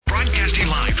Broadcasting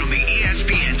live from the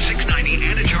ESPN 690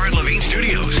 Anajar and Levine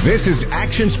studios. This is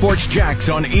Action Sports Jacks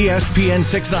on ESPN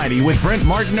 690 with Brent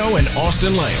Martineau and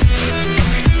Austen Lane.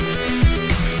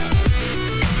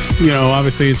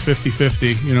 Obviously it's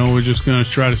 50-50. We're just going to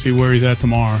try to see where he's at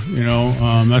tomorrow.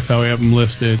 That's how we have him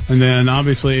listed. And then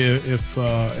obviously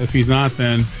if he's not,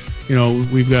 then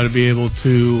we've got to be able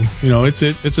to.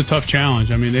 It's a tough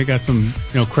challenge. I mean, they got some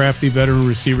crafty veteran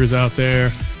receivers out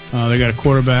there. They got a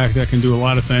quarterback that can do a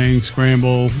lot of things: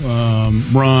 scramble,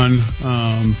 run.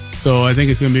 So I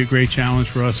think it's going to be a great challenge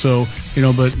for us. So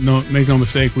but make no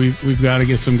mistake, we've got to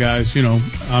get some guys.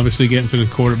 Obviously get into the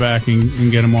quarterback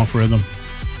and get him off rhythm.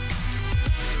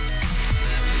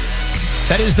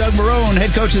 That is Doug Marrone,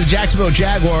 head coach of the Jacksonville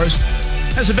Jaguars.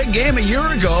 That was a big game a year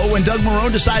ago when Doug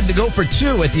Marrone decided to go for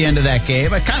two at the end of that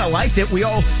game. I kind of liked it. We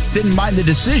all didn't mind the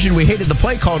decision. We hated the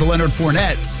play call to Leonard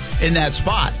Fournette in that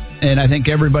spot. And I think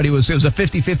everybody it was a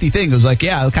 50-50 thing. It was like,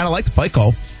 yeah, I kind of like the play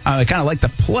call. I kind of like the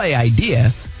play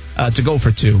idea to go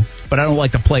for two, but I don't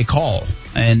like the play call.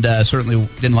 And certainly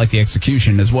didn't like the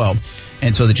execution as well.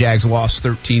 And so the Jags lost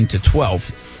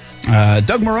 13-12.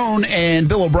 Doug Marrone and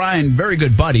Bill O'Brien, very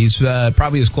good buddies,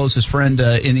 probably his closest friend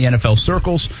in the NFL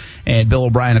circles. And Bill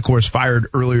O'Brien, of course, fired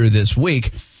earlier this week,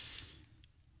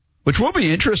 which will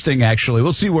be interesting, actually.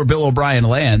 We'll see where Bill O'Brien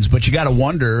lands, but you got to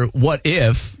wonder, what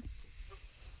if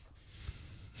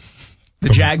the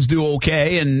Jags do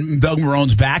okay and Doug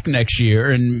Marrone's back next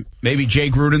year and maybe Jay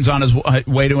Gruden's on his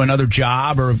way to another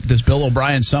job, or does Bill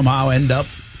O'Brien somehow end up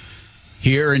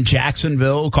here in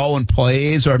Jacksonville calling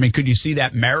plays? Or, could you see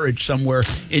that marriage somewhere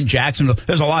in Jacksonville?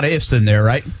 There's a lot of ifs in there,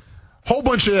 right? Whole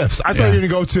bunch of ifs. I thought you were going to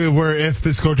go to where if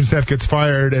this coaching staff gets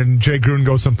fired and Jay Gruden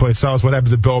goes someplace else, what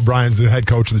happens if Bill O'Brien's the head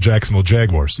coach of the Jacksonville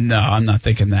Jaguars? No, I'm not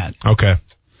thinking that. Okay.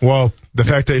 Well, the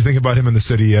fact that you're thinking about him in the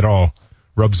city at all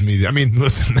rubs me.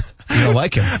 Listen. You don't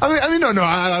like him? No,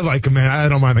 I like him, man. I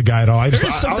don't mind the guy at all. There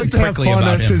is something prickly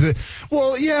about him.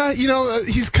 Well, yeah,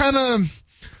 he's kind of...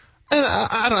 And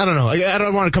I don't know. I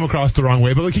don't want to come across the wrong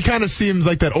way, but he kind of seems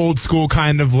like that old school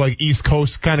kind of East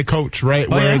Coast kind of coach, right?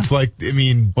 Where it's like,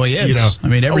 well, he is.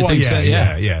 Everything's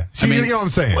yeah. You know what I'm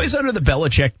saying? Well, he's under the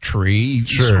Belichick tree,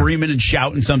 screaming and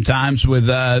shouting sometimes with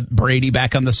Brady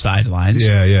back on the sidelines.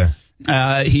 Yeah.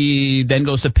 He then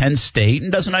goes to Penn State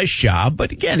and does a nice job.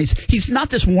 But again, he's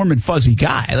not this warm and fuzzy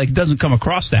guy. It doesn't come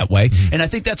across that way. Mm-hmm. And I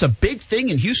think that's a big thing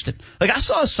in Houston. I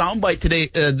saw a soundbite today,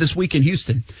 this week in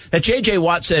Houston, that J.J.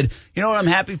 Watt said, what I'm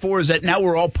happy for is that now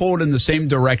we're all pulling in the same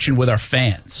direction with our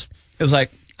fans. It was that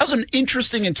was an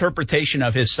interesting interpretation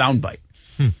of his soundbite.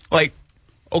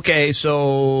 Okay,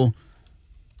 so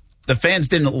the fans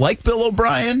didn't like Bill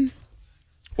O'Brien,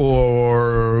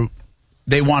 or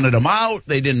they wanted him out.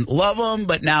 They didn't love him,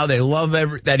 but now they love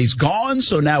that he's gone.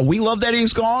 So now we love that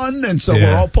he's gone, and so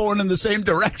we're all pulling in the same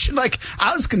direction.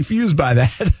 I was confused by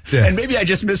that, and maybe I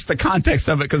just missed the context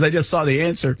of it because I just saw the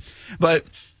answer. But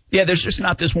yeah, there's just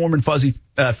not this warm and fuzzy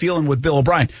feeling with Bill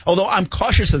O'Brien. Although I'm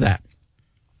cautious of that,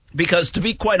 because to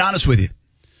be quite honest with you,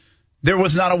 there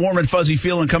was not a warm and fuzzy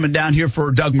feeling coming down here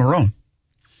for Doug Marrone,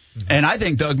 and I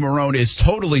think Doug Marrone is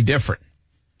totally different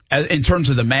in terms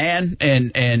of the man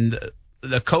and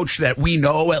the coach that we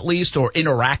know, at least, or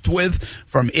interact with,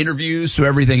 from interviews to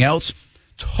everything else.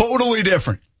 Totally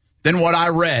different than what I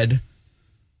read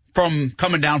from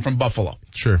coming down from Buffalo.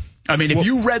 Sure. If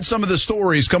you read some of the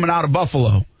stories coming out of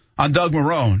Buffalo on Doug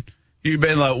Marrone, you've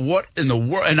been like, what in the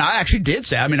world? And I actually did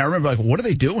say, I remember what are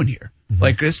they doing here?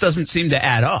 Mm-hmm. This doesn't seem to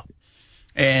add up.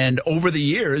 And over the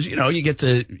years, you get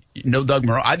to know Doug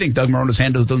Marrone. I think Doug Marrone has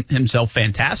handled himself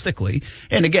fantastically.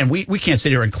 And again, we can't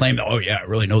sit here and claim that, I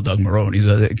really know Doug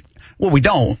Marrone. Well, we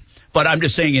don't. But I'm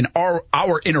just saying in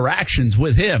our interactions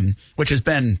with him, which has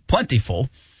been plentiful,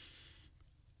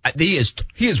 he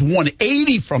is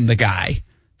 180 from the guy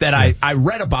that I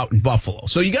read about in Buffalo.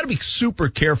 So you got to be super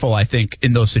careful, I think,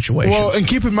 in those situations. Well, and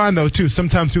keep in mind, though, too,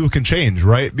 sometimes people can change,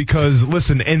 right? Because,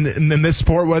 listen, in this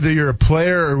sport, whether you're a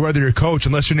player or whether you're a coach,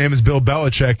 unless your name is Bill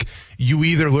Belichick, you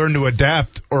either learn to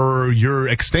adapt or you're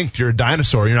extinct. You're a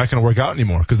dinosaur. You're not going to work out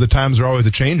anymore because the times are always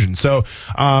a-changing. So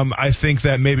I think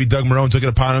that maybe Doug Marrone took it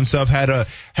upon himself, had a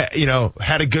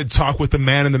good talk with the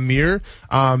man in the mirror,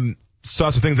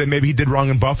 saw some things that maybe he did wrong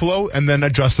in Buffalo, and then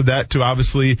adjusted that to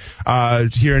obviously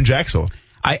here in Jacksonville.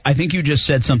 I think you just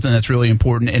said something that's really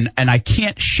important, and I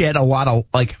can't shed a lot of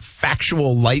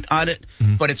factual light on it,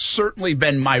 but it's certainly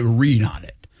been my read on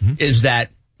it, is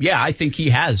that, I think he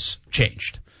has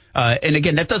changed. And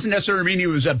again, that doesn't necessarily mean he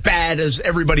was as bad as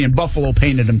everybody in Buffalo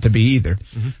painted him to be either.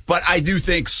 But I do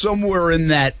think somewhere in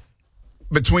that,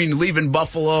 between leaving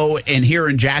Buffalo and here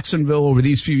in Jacksonville over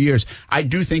these few years, I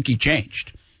do think he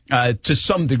changed. to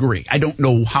some degree. I don't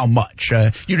know how much.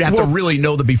 You'd have to really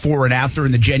know the before and after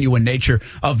and the genuine nature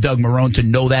of Doug Marrone to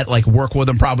know that, like work with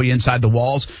him probably inside the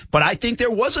walls. But I think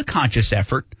there was a conscious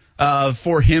effort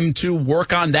for him to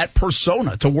work on that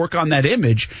persona, to work on that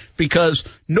image, because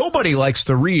nobody likes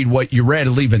to read what you read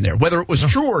leaving there. Whether it was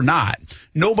true or not,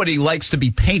 nobody likes to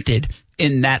be painted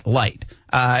in that light.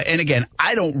 And again,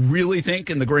 I don't really think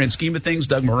in the grand scheme of things,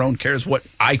 Doug Marrone cares what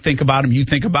I think about him, you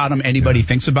think about him, anybody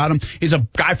thinks about him. He's a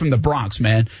guy from the Bronx,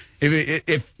 man.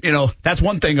 If you know, that's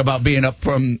one thing about being up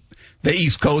from the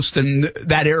East Coast and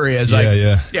that area is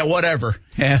yeah, whatever.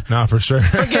 Yeah. No, for sure.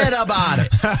 Forget about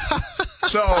it.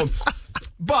 So,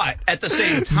 but at the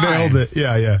same time. Nailed it.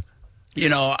 Yeah. You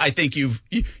know, I think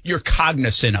you're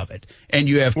cognizant of it, and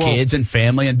you have kids and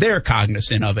family, and they're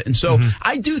cognizant of it. And so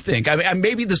I do think, I mean,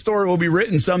 maybe the story will be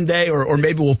written someday, or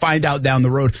maybe we'll find out down the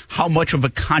road how much of a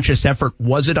conscious effort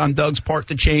was it on Doug's part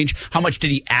to change? How much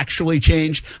did he actually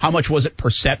change? How much was it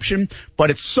perception? But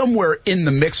it's somewhere in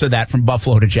the mix of that from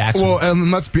Buffalo to Jacksonville. Well, and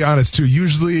let's be honest, too.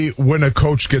 Usually when a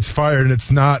coach gets fired and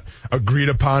it's not agreed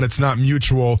upon, it's not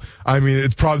mutual, I mean,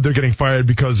 it's probably they're getting fired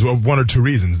because of one or two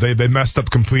reasons. They messed up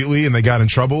completely and they got in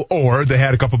trouble, or they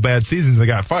had a couple bad seasons and they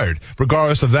got fired.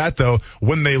 Regardless of that, though,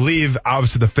 when they leave,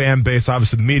 obviously the fan base,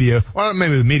 obviously the media, well,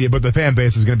 maybe the media, but the fan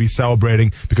base is going to be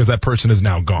celebrating because that person is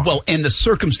now gone. Well, and the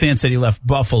circumstance that he left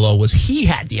Buffalo was he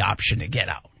had the option to get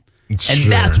out.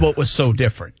 And that's what was so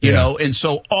different, you know? And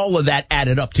so all of that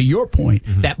added up to your point,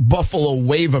 that Buffalo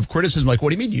wave of criticism, like, what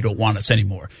do you mean you don't want us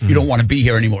anymore? You don't want to be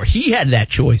here anymore. He had that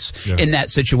choice in that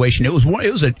situation. It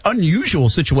was an unusual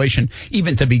situation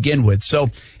even to begin with. So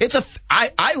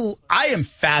I am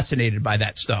fascinated by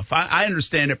that stuff. I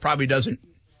understand it probably doesn't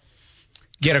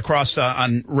get across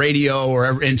on radio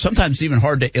and sometimes it's even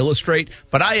hard to illustrate.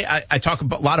 But I talk a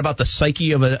lot about the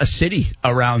psyche of a city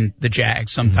around the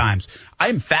Jags sometimes.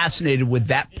 I'm fascinated with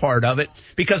that part of it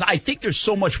because I think there's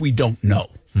so much we don't know.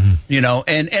 You know,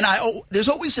 and there's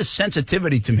always this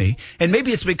sensitivity to me, and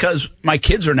maybe it's because my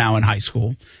kids are now in high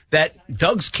school, that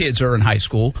Doug's kids are in high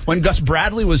school. When Gus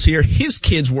Bradley was here, his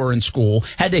kids were in school,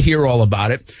 had to hear all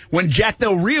about it. When Jack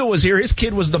Del Rio was here, his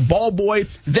kid was the ball boy,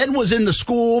 then was in the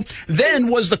school, then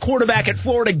was the quarterback at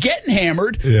Florida getting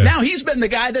hammered. Now he's been the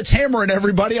guy that's hammering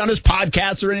everybody on his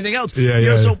podcast or anything else.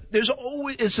 So there's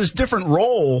always this different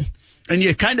role. And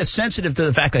you're kind of sensitive to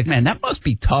the fact, like, man, that must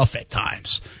be tough at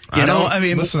times. You know, I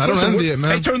mean, listen, I don't envy it,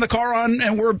 man. They turn the car on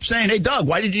and we're saying, hey, Doug,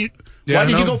 why did you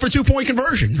go for 2-point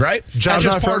conversions, right? Job's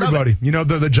not for everybody. You know,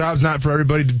 the job's not for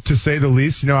everybody, to say the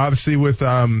least. You know, obviously with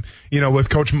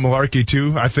Coach Malarkey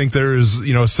too, I think there's,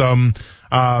 some,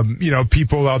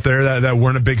 people out there that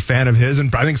weren't a big fan of his.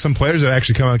 And I think some players have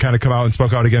actually come out and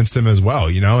spoke out against him as well,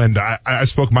 and I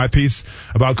spoke my piece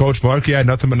about Coach Malarkey. I had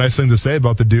nothing but nice things to say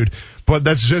about the dude. But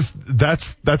that's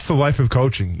the life of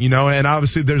coaching, and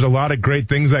obviously there's a lot of great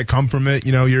things that come from it.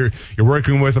 You're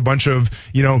working with a bunch of,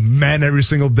 men every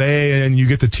single day, and you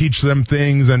get to teach them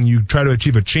things, and you try to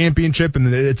achieve a championship,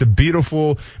 and it's a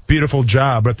beautiful, beautiful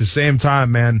job. But at the same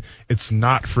time, man, it's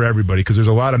not for everybody, because there's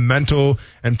a lot of mental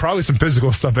and probably some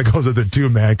physical stuff that goes with it too,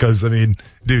 man. Because I mean,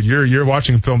 dude, you're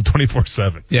watching film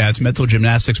 24/7. Yeah, it's mental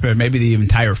gymnastics, but maybe the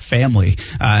entire family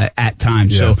at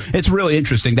times. So it's really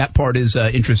interesting. That part is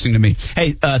interesting to me.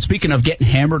 Hey, speaking of getting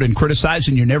hammered and criticized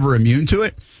and you're never immune to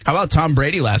it, how about Tom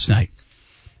Brady last night?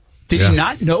 Did he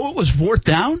not know it was fourth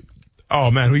down?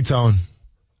 Oh, man, who you telling?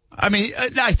 I mean,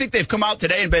 I think they've come out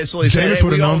today and basically said, hey,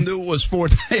 we all knew it was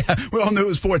fourth. We all knew it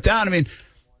was fourth down. I mean,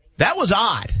 that was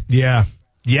odd. Yeah,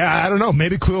 I don't know.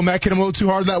 Maybe Khalil Mack hit him a little too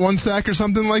hard that one sack or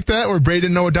something like that, or Brady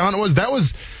didn't know what down it was. That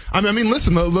was, I mean,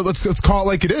 listen, let's call it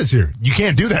like it is here. You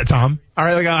can't do that, Tom. All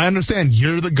right, like I understand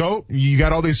you're the GOAT. You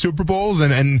got all these Super Bowls,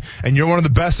 and you're one of the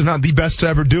best, if not the best, to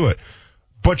ever do it.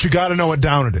 But you got to know what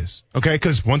down it is, okay?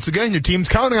 Because once again, your team's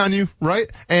counting on you, right?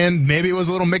 And maybe it was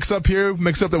a little mix up here,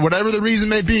 mix up there, whatever the reason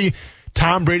may be.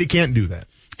 Tom Brady can't do that.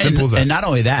 And not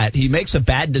only that, he makes a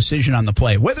bad decision on the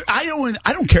play. Whether I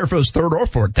don't care if it was third or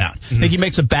fourth down. I think he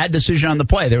makes a bad decision on the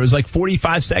play. There was like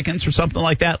 45 seconds or something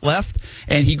like that left,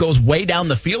 and he goes way down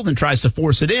the field and tries to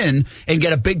force it in and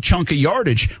get a big chunk of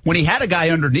yardage when he had a guy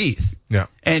underneath. Yeah.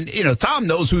 And Tom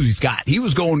knows who he's got. He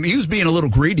was being a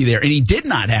little greedy there, and he did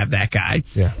not have that guy.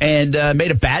 Yeah. And made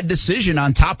a bad decision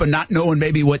on top of not knowing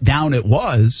maybe what down it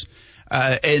was.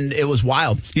 And it was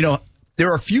wild.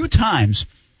 There are a few times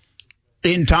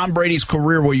in Tom Brady's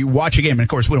career where you watch a game, and of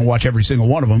course we don't watch every single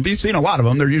one of them, but you've seen a lot of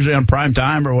them. They're usually on prime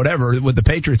time or whatever with the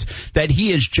Patriots, that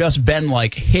he has just been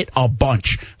like hit a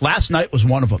bunch. Last night was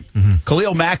one of them.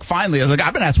 Khalil Mack finally, I was like,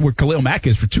 I've been asking where Khalil Mack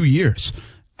is for 2 years.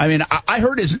 I mean, I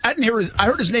heard his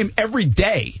name every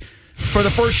day for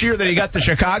the first year that he got to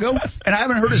Chicago, and I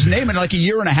haven't heard his name in like a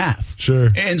year and a half. Sure.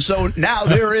 And so now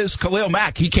there is Khalil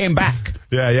Mack. He came back.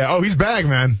 Yeah. Oh, he's back,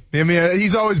 man. I mean,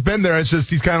 he's always been there. It's just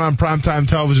he's kind of on primetime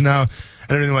television now and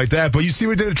everything like that. But you see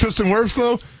what he did to Tristan Wirfs,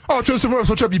 though? Oh, Tristan Wirfs,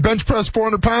 what's up? You bench press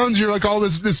 400 pounds? You're like all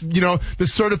this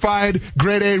certified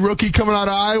grade A rookie coming out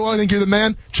of Iowa. I think you're the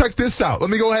man. Check this out. Let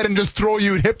me go ahead and just throw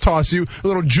you and hip toss you, a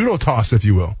little judo toss, if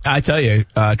you will. I tell you,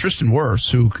 Tristan Wirfs,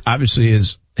 who obviously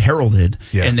is heralded,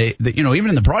 and they even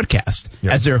in the broadcast,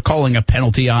 as they're calling a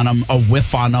penalty on him, a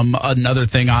whiff on him, another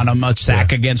thing on him, a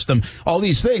sack against him, all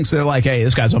these things, they're like, hey,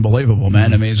 this guy's unbelievable,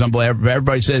 man. I mean, he's unbelievable.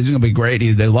 Everybody says he's going to be great.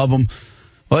 They love him.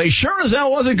 Well, he sure as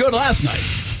hell wasn't good last night.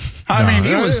 I mean,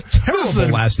 he was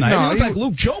terrible last night. He looked like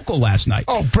Luke Jokel last night.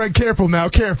 Oh, Brent, careful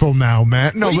now,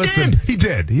 man. No, listen, he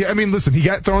did. He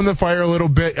got thrown in the fire a little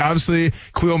bit. Obviously,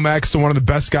 Khalil Mack's still one of the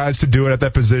best guys to do it at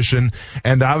that position.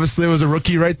 And obviously, it was a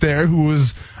rookie right there who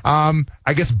was, I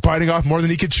guess, biting off more than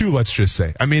he could chew, let's just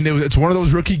say. I mean, it's one of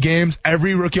those rookie games.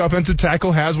 Every rookie offensive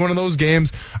tackle has one of those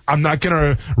games. I'm not going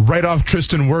to write off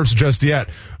Tristan Wirfs just yet.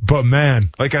 But,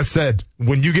 man, like I said,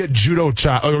 when you get judo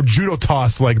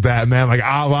tossed like that, man, like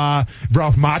a la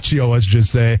Ralph Macchio, let's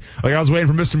just say. Like, I was waiting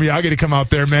for Mr. Miyagi to come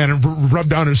out there, man, and rub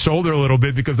down his shoulder a little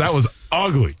bit because that was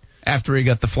ugly. After he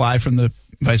got the fly from the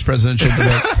vice presidential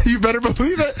debate. You better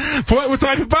believe it. Boy, we're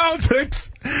talking politics.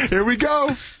 Here we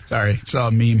go. Sorry, it's all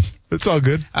a meme. It's all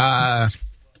good. What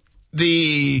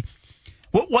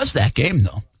was that game,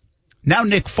 though? Now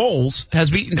Nick Foles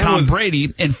has beaten Tom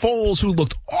Brady, and Foles, who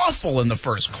looked awful in the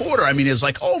first quarter, I mean, is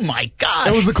like, oh, my gosh.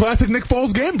 It was the classic Nick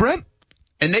Foles game, Brent.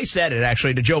 And they said it,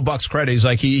 actually, to Joe Buck's credit. He's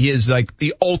like, he is like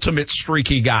the ultimate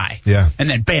streaky guy. Yeah. And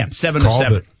then, bam,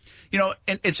 7-7. You know,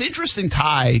 and it's interesting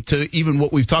tie to even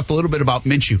what we've talked a little bit about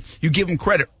Minshew. You give him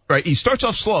credit, right? He starts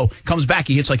off slow, comes back,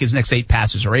 he hits like his next 8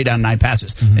 passes or 8 out of 9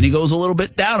 passes. Mm-hmm. And he goes a little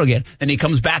bit down again. Then he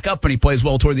comes back up and he plays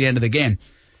well toward the end of the game.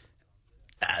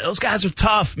 Those guys are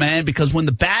tough, man, because when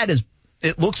the bad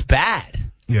it looks bad.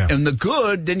 Yeah. And the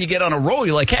good, then you get on a roll.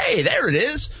 You're like, hey, there it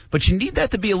is. But you need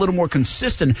that to be a little more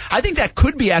consistent. I think that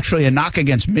could be actually a knock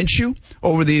against Minshew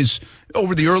over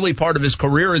the early part of his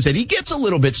career, is that he gets a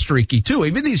little bit streaky too.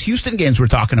 Even these Houston games we're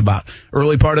talking about,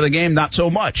 early part of the game, not so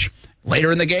much.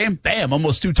 Later in the game, bam,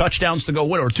 almost 2 touchdowns to go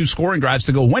win it, or 2 scoring drives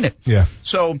to go win it. Yeah.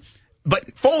 So,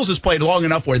 but Foles has played long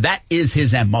enough where that is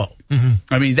his MO. Mm-hmm.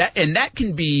 I mean, that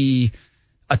can be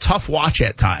a tough watch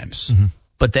at times. Mm-hmm.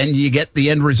 But then you get the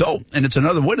end result, and it's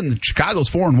another win, and Chicago's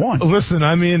 4-1. Listen,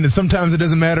 I mean, sometimes it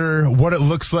doesn't matter what it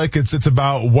looks like. It's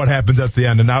about what happens at the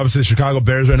end. And obviously, the Chicago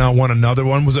Bears right now won another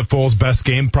one. Was it Foles' best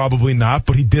game? Probably not,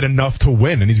 but he did enough to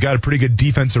win, and he's got a pretty good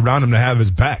defense around him to have his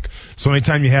back. So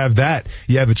anytime you have that,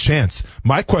 you have a chance.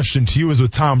 My question to you is with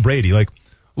Tom Brady. Like,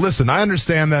 listen, I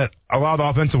understand that a lot of the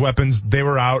offensive weapons, they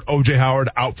were out. O.J. Howard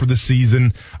out for the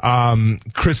season.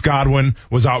 Chris Godwin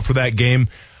was out for that game.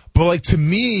 But, like, to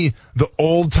me, the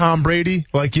old Tom Brady,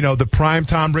 like, you know, the prime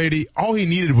Tom Brady, all he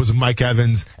needed was Mike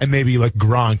Evans and maybe, like,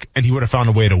 Gronk, and he would have found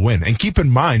a way to win. And keep in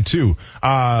mind, too,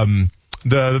 the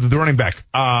running back,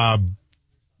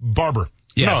 Barber.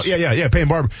 Yes. No, yeah, Peyton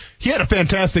Barber. He had a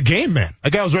fantastic game, man.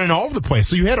 That guy was running all over the place.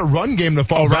 So you had a run game to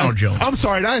fall back. Ronald Jones. I'm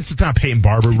sorry, it's not Peyton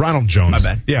Barber, Ronald Jones. My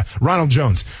bad. Yeah, Ronald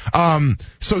Jones.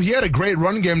 So he had a great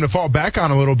run game to fall back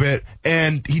on a little bit,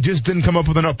 and he just didn't come up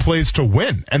with enough plays to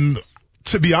win. And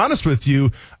to be honest with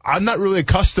you, I'm not really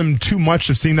accustomed too much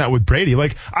to seeing that with Brady.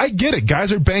 Like, I get it.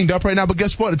 Guys are banged up right now, but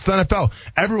guess what? It's the NFL.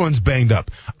 Everyone's banged up.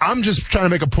 I'm just trying to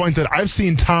make a point that I've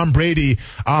seen Tom Brady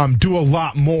do a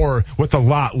lot more with a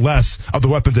lot less of the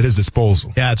weapons at his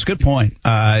disposal. Yeah, it's a good point.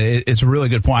 It's a really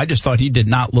good point. I just thought he did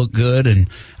not look good, and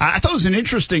I thought it was an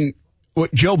interesting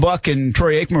what Joe Buck and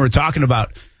Troy Aikman were talking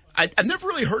about. I've never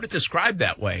really heard it described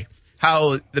that way,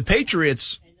 how the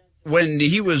Patriots, when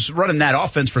he was running that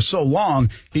offense for so long,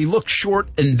 he looked short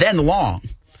and then long.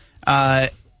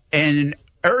 And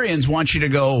Arians wants you to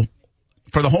go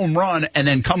for the home run and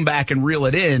then come back and reel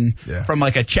it in from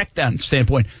like a check down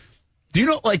standpoint. Do you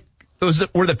know, like,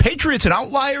 were the Patriots an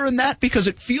outlier in that? Because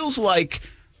it feels like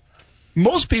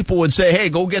most people would say, hey,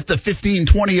 go get the 15,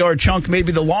 20-yard chunk,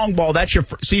 maybe the long ball. That's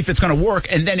see if it's going to work.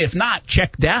 And then if not,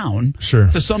 check down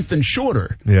to something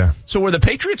shorter. Yeah. So were the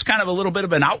Patriots kind of a little bit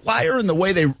of an outlier in the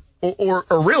way they – or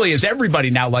really is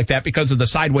everybody now like that because of the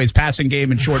sideways passing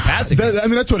game and short passing game? I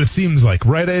mean, that's what it seems like,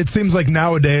 right? It seems like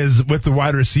nowadays with the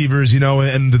wide receivers, you know,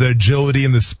 and the agility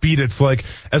and the speed, it's like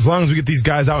as long as we get these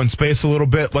guys out in space a little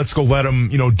bit, let's go let them,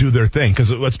 you know, do their thing.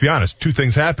 Because let's be honest, 2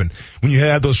 things happen. When you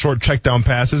have those short check down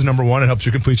passes, number 1, it helps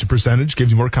your completion percentage,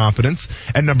 gives you more confidence.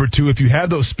 And number 2, if you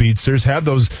have those speedsters, have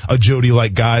those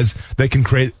agility-like guys, they can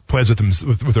create plays with them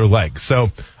with their legs.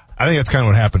 So I think that's kind of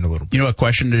what happened a little bit. You know a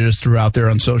question they just threw out there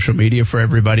on social media for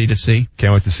everybody to see?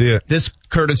 Can't wait to see it. This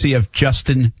courtesy of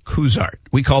Justin Couzart.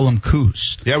 We call him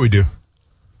Couz. Yeah, we do.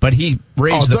 But he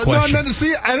raised the question. No,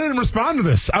 see, I didn't respond to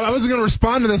this. I wasn't going to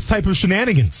respond to this type of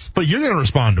shenanigans, but you're going to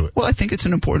respond to it. Well, I think it's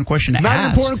an important question to ask. Not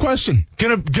an important question.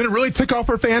 Gonna really tick off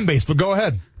our fan base, but go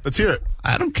ahead. Let's hear it.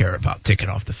 I don't care about ticking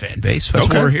off the fan base. That's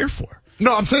what we're here for.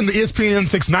 No, I'm saying the ESPN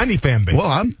 690 fan base. Well,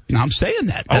 I'm saying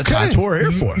that. That's what we're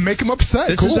here for. Make them upset.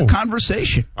 This is a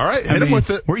conversation. All right, hit them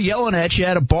with it. We're yelling at you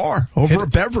at a bar over a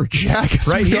beverage. Yeah, I guess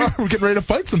right here. We're getting ready to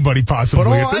fight somebody possibly but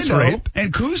all at this I know, rate.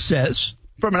 And Couz says,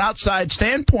 from an outside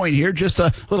standpoint here, just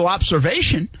a little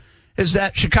observation, is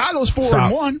that Chicago's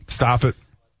 4-1. Stop it.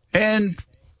 And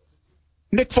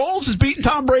Nick Foles is beating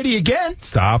Tom Brady again.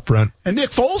 Stop, Brent. And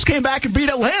Nick Foles came back and beat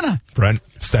Atlanta. Brent,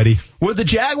 steady. Would the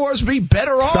Jaguars be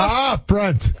better off? Stop,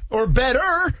 Brent. Or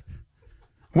better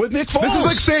with Nick Foles? This is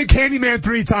like saying Candyman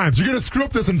 3 times. You're going to screw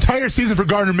up this entire season for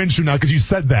Gardner Minshew now because you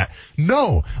said that.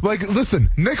 No. Listen,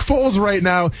 Nick Foles right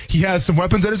now, he has some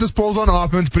weapons at his disposal on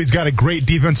offense, but he's got a great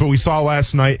defense, what we saw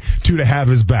last night, to have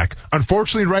his back.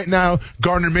 Unfortunately, right now,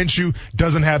 Gardner Minshew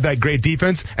doesn't have that great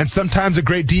defense, and sometimes a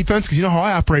great defense, because you know how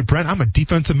I operate, Brent, I'm a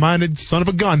defensive-minded son of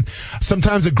a gun.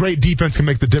 Sometimes a great defense can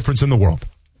make the difference in the world.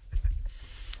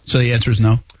 So the answer is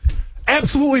no?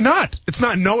 Absolutely not. It's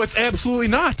not no, it's absolutely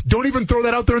not. Don't even throw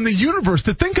that out there in the universe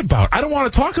to think about. I don't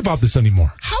want to talk about this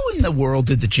anymore. How in the world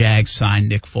did the Jags sign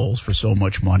Nick Foles for so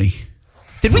much money?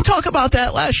 Did we talk about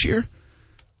that last year?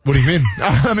 What do you mean?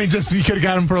 I mean, just you could have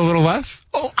got him for a little less?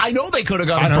 Oh, I know they could have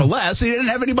got him for less. He didn't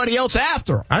have anybody else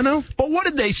after him. I know. But what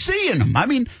did they see in him? I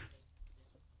mean,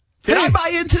 did I buy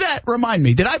into that? Remind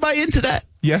me. Did I buy into that?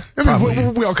 Yeah. I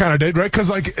mean, we all kind of did, right?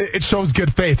 Because, it shows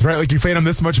good faith, right? Like, you're paying them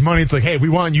this much money. It's like, hey, we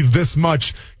want you this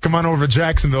much. Come on over to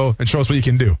Jacksonville and show us what you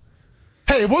can do.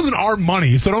 Hey, it wasn't our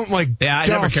money, so don't, I get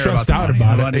never all care stressed about out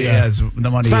about it. Yeah. The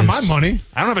money it's not my money.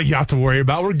 I don't have a yacht to worry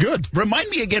about. We're good. Remind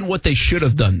me again what they should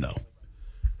have done, though.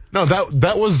 No,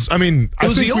 that was, I mean, it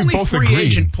was the only free agreed.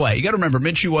 agent play. You got to remember,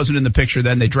 Minshew wasn't in the picture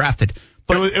then. They drafted.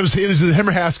 But it was him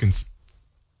or Haskins.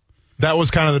 That was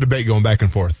kind of the debate going back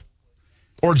and forth.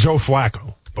 Or Joe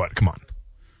Flacco, but come on.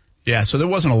 Yeah, so there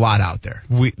wasn't a lot out there.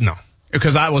 No.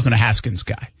 Because I wasn't a Haskins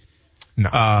guy.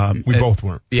 No, we both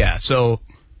weren't. Yeah, so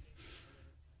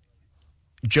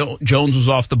Jones was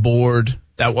off the board.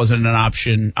 That wasn't an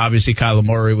option. Obviously, Kyler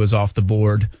Murray was off the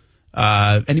board.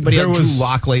 Anybody else? Drew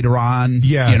Lock later on?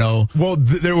 Yeah. Well,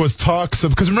 there was talks of,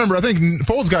 because remember, I think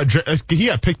Foles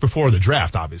got picked before the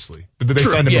draft, obviously. They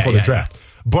signed him before the draft.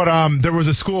 But there was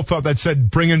a school of thought that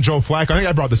said bring in Joe Flacco. I think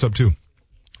I brought this up too.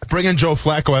 Bring in Joe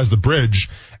Flacco as the bridge,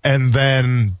 and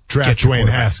then draft Dwayne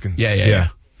Haskins. Yeah.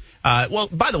 Well,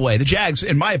 by the way, the Jags,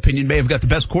 in my opinion, may have got the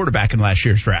best quarterback in last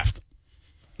year's draft.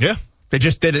 Yeah. They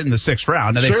just did it in the 6th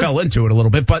round, and they fell into it a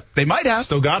little bit, but they might have.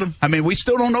 Still got him. I mean, we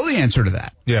still don't know the answer to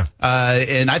that. Yeah.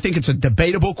 And I think it's a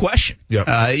debatable question.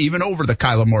 Yeah. Even over the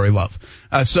Kyler Murray love.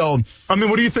 I mean,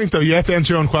 what do you think, though? You have to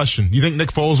answer your own question. You think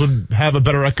Nick Foles would have a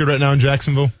better record right now in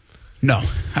Jacksonville? No.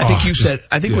 I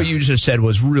think what you just said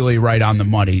was really right on the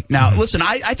money. Now, listen,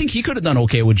 I think he could have done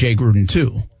okay with Jay Gruden,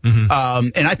 too.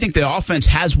 And I think the offense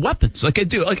has weapons. I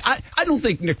do. I don't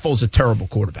think Nick Foles is a terrible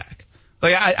quarterback.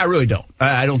 I really don't.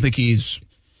 I don't think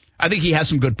I think he has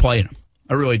some good play in him.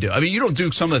 I really do. I mean, you don't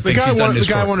do some of the things he's done in his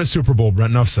career. The guy won a Super Bowl,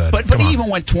 Brent, enough said. But he even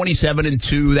went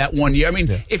 27-2 that one year. I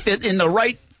mean, if it in the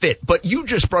right fit. But you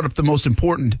just brought up the most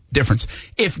important difference.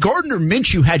 If Gardner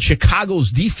Minshew had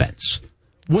Chicago's defense,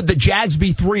 would the Jags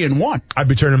be 3-1? I'd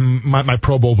be turning my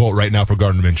Pro Bowl vote right now for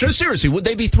Gardner Minshew. No, seriously, would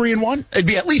they be 3-1? It'd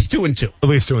be at least 2-2. At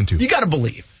least 2-2. You got to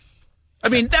believe. I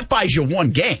mean, that buys you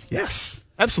one game. Yes.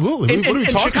 Absolutely. What are we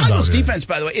talking about? And Chicago's defense,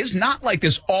 here? by the way, is not like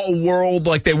this all-world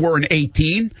like they were in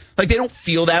 18. They don't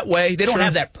feel that way. They don't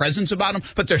have that presence about them,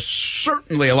 but they're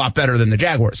certainly a lot better than the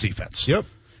Jaguars defense. Yep.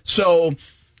 So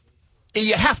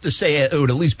you have to say it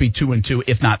would at least be 2-2,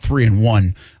 if not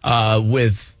 3-1,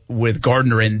 with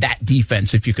Gardner and that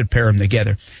defense, if you could pair them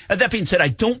together. That being said, I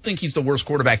don't think he's the worst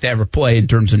quarterback to ever play in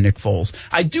terms of Nick Foles.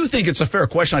 I do think it's a fair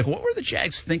question. What were the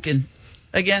Jags thinking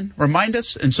again? Remind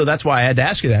us. And so that's why I had to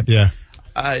ask you that. Yeah.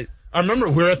 I remember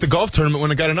we were at the golf tournament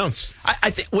when it got announced.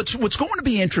 I think what's going to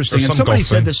be interesting, and somebody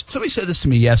said this to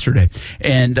me yesterday,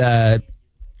 and I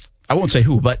won't say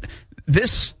who, but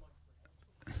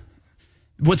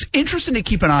what's interesting to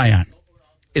keep an eye on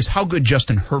is how good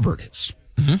Justin Herbert is.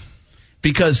 Mm-hmm.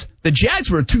 Because the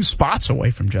Jags were 2 spots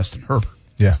away from Justin Herbert.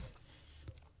 Yeah.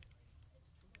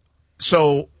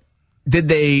 So did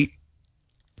they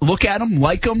look at him,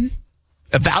 like him,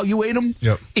 evaluate him?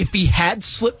 Yep. If he had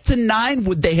slipped to 9,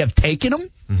 would they have taken him?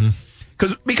 Mm-hmm.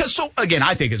 Because again,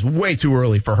 I think it's way too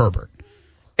early for Herbert.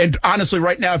 And honestly,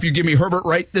 right now, if you give me Herbert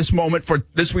right this moment for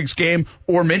this week's game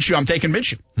or Minshew, I'm taking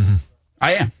Minshew. Mm-hmm.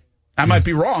 I am. I might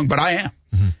be wrong, but I am.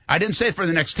 Mm-hmm. I didn't say it for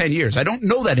the next 10 years. I don't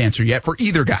know that answer yet for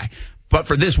either guy. But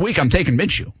for this week, I'm taking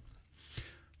Minshew.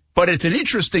 But it's an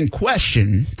interesting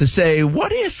question to say,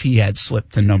 what if he had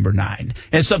slipped to number 9? And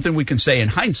it's something we can say in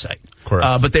hindsight.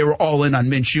 Correct. But they were all in on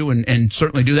Minshew and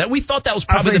certainly do that. We thought that was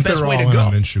probably the best way to go.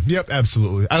 On Minshew. Yep,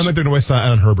 absolutely. I don't think they're going to waste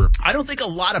time on Herbert. I don't think a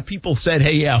lot of people said,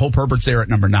 hey, yeah, I hope Herbert's there at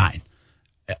number 9.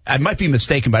 I might be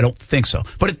mistaken, but I don't think so.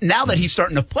 But now that he's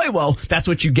starting to play well, that's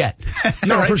what you get.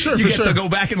 No, right? for sure. You get to go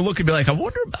back and look and be like, I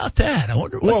wonder about that. I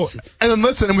wonder what. Well, and then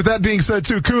listen, and with that being said,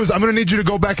 too, Couz, I'm going to need you to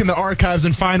go back in the archives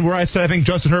and find where I said I think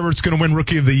Justin Herbert's going to win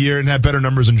Rookie of the Year and have better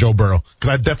numbers than Joe Burrow.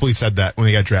 Because I definitely said that when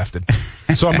he got drafted.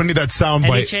 So I'm going to need that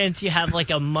soundbite. Any chance you have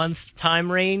like a month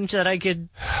time range that I could?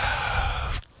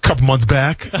 Couple months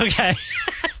back. Okay.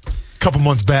 Couple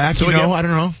months back, so I don't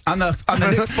know. On the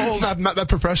Nick Foles, not that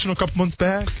professional. Couple months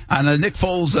back. On the Nick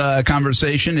Foles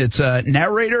conversation, it's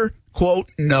narrator quote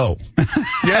no.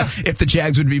 Yeah, if the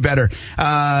Jags would be better.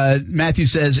 Matthew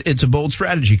says it's a bold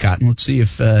strategy, Cotton. Let's see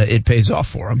if it pays off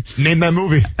for him. Name that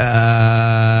movie. Of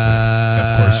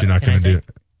course, you're not going to do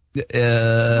it.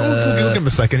 We'll give him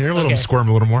a second here. Let him squirm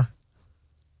a little more.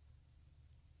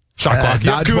 Shot clock.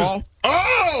 Dodgeball.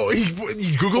 Oh,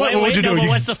 you Google it. What'd you do?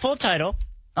 What's the full title?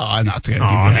 Oh, I'm not going to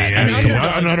give you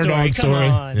that. An underdog story.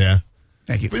 Yeah.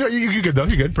 Thank you. But you're good, though.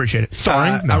 You're good. Appreciate it.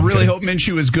 Starring. I really hope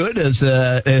Minshew is good as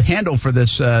a handle for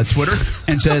this Twitter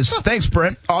and says, thanks,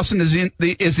 Brent. Austen is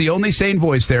the only sane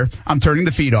voice there. I'm turning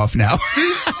the feed off now.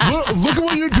 See? Look at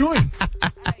what you're doing.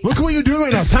 Look at what you're doing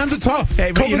right now. Times are tough.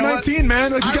 Hey, COVID-19,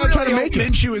 man. Like, you got to try to make it.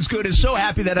 Minshew is good. Is so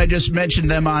happy that I just mentioned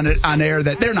them on air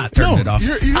that they're not turning it off.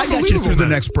 You're I got you through the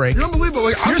next break. You're unbelievable.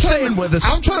 Like, you're staying with us.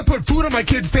 I'm trying to put food on my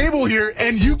kid's table here,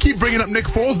 and you keep bringing up Nick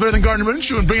Foles better than Gardner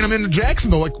Minshew and bringing him into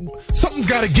Jacksonville. Like, something's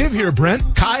got to give here,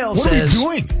 Brent. Kyle what says, are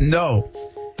we doing? No.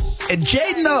 And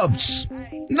Jay Nubs,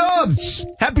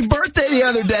 happy birthday the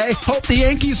other day. Hope the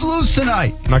Yankees lose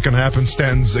tonight. Not going to happen.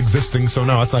 Stanton's existing, so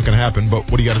no, that's not going to happen.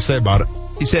 But what do you got to say about it?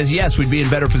 He says, yes, we'd be in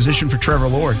better position for Trevor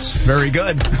Lawrence. Very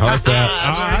good. I like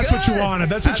that. That's what you wanted.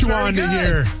 That's what you wanted to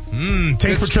hear.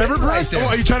 Tank for Trevor, right there. Oh,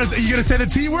 are you going to say the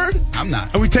T word? I'm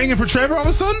not. Are we tanking for Trevor all of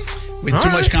a sudden? With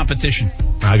too much competition.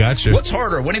 I got you. What's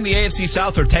harder, winning the AFC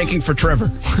South or tanking for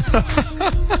Trevor?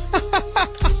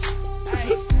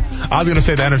 I was going to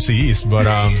say the NFC East, but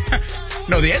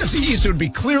no, the NFC East would be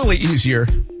clearly easier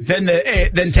than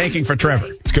tanking for Trevor.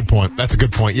 That's a good point. That's a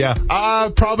good point. Yeah,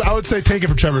 probably I would say tanking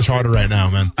for Trevor is harder right now,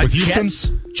 man. With Houston,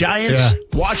 Jets, Giants,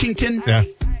 Washington,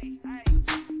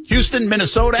 Houston,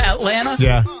 Minnesota, Atlanta.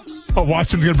 Yeah. Oh,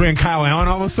 Washington's going to bring Kyle Allen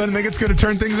all of a sudden. Think it's going to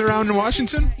turn things around in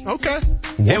Washington? Okay.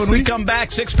 Hey, when we come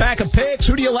back, 6-pack of picks.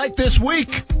 Who do you like this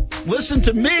week? Listen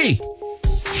to me.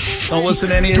 Don't listen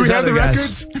to any of these other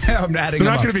guys. Do we have the records? I'm adding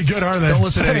They're not going to be good, are they? Don't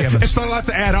listen to any of us. It's not a lot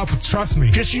to add up, trust me.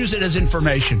 Just use it as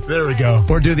information. There we go.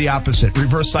 Or do the opposite.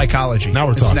 Reverse psychology. Now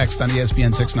we're talking. It's next on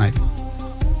ESPN 690.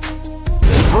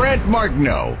 Brent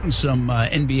Martineau. Some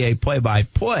NBA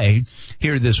play-by-play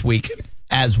here this week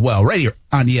as well. Right here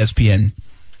on ESPN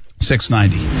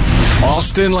 690.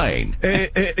 Austen Lane.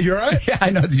 Hey, you all right? Yeah,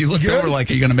 I know. You looked over like,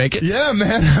 are you going to make it? Yeah,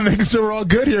 man. I'm making sure we're all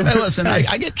good here. Hey, listen,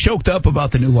 I get choked up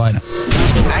about the new lineup.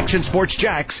 Action Sports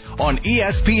Jacks on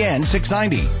ESPN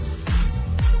 690.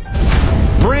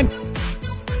 Brent.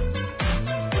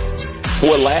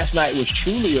 What last night was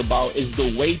truly about is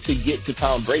the way to get to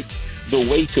Tom Brady, the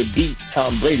way to beat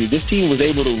Tom Brady. This team was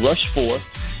able to rush forward,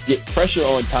 get pressure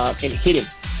on Tom, and hit him.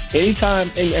 Anytime,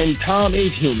 and Tom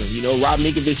is human. You know, Rob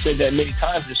Ninkovich said that many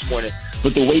times this morning.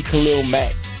 But the way Khalil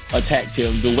Mack attacked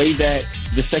him, the way that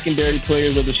the secondary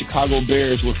players of the Chicago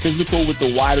Bears were physical with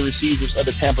the wide receivers of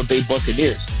the Tampa Bay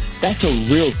Buccaneers, that's a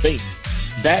real thing.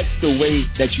 That's the way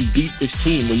that you beat this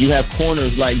team, when you have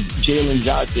corners like Jalen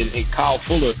Johnson and Kyle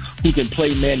Fuller who can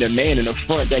play man-to-man in the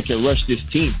front that can rush this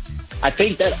team. I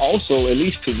think that also, at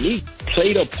least to me,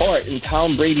 played a part in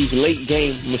Tom Brady's late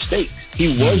game mistakes.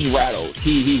 He was rattled.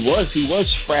 He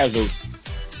was frazzled.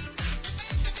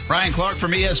 Brian Clark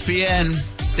from ESPN.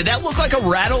 Did that look like a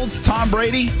rattled Tom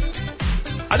Brady?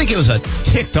 I think it was a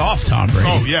ticked off Tom Brady.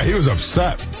 Oh, yeah, he was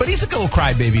upset. But he's a little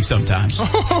crybaby sometimes.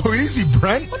 Oh, easy,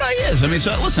 Brent. Well, no, he is. I mean,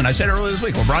 so listen, I said earlier this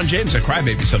week, LeBron James is a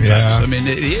crybaby sometimes. Yeah. I mean,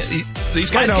 these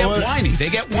guys get whiny. They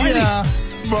get whiny. Yeah,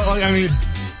 but, like, I mean,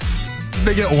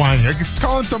 they get whiny. Like,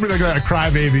 calling somebody like that a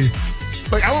crybaby,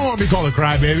 Like, I don't want to be called a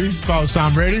crybaby if I was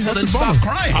Tom Brady. Well, That's then a bummer.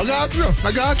 stop crying.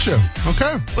 I got you.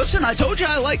 Okay. Listen, I told you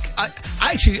I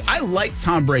like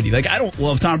Tom Brady. Like, I don't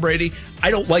love Tom Brady.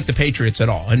 I don't like the Patriots at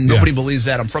all. And nobody believes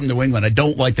that. I'm from New England. I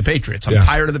don't like the Patriots. I'm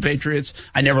tired of the Patriots.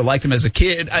 I never liked them as a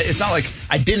kid. It's not like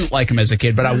I didn't like them as a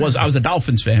kid, but I was a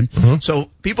Dolphins fan. Mm-hmm. So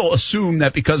people assume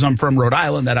that because I'm from Rhode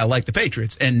Island that I like the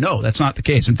Patriots. And no, that's not the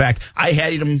case. In fact, I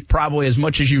hated them probably as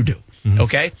much as you do. Mm-hmm.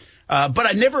 Okay? But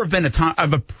I never have been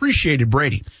I've appreciated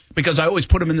Brady because I always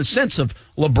put him in the sense of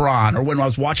LeBron or when I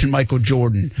was watching Michael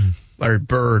Jordan, Larry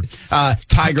Bird,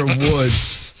 Tiger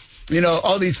Woods,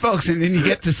 all these folks, and then you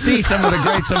get to see some of the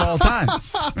greats of all time.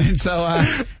 And so,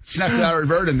 snuck Larry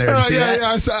Bird in there. See that?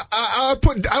 Yeah. So I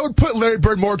would put Larry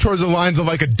Bird more towards the lines of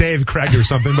like a Dave Craig or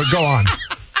something, but go on.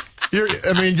 You're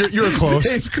close.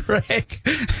 Dave Craig.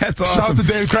 That's awesome. Shout out to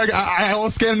Dave Craig. I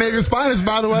Scandinavia's finest,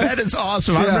 by the way. That is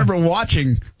awesome. I remember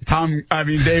watching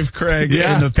Dave Craig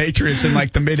and the Patriots in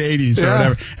like the mid 80s or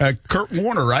whatever. Kurt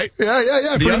Warner, right?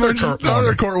 Yeah. The other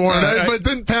Kurt Warner. But it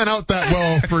didn't pan out that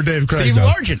well for Dave Craig. Steve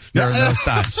Largent during those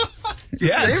times.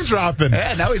 Yes. Name dropping.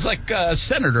 Yeah, now he's like a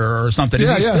senator or something.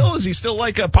 Is he still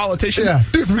like a politician? Yeah.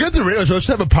 Dude, forget the radio show. Let's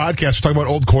have a podcast. We're talking about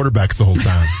old quarterbacks the whole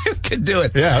time. You could do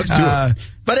it. Yeah, let's do it.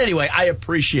 But anyway, I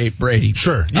appreciate Brady.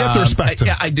 Sure. You have to respect him.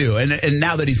 Yeah, I do. And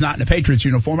now that he's not in a Patriots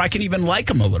uniform, I can even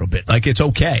like him a little bit. Like, it's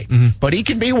okay. Mm-hmm. But he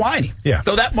can be whiny. Yeah.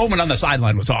 Though that moment on the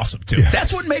sideline was awesome, too. Yeah.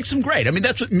 That's what makes him great. I mean,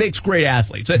 that's what makes great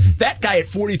athletes. That guy at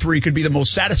 43 could be the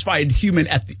most satisfied human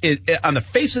on the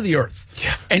face of the earth.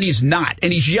 Yeah. And he's not.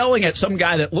 And he's yelling at some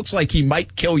guy that looks like he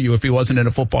might kill you if he wasn't in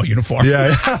a football uniform. Yeah.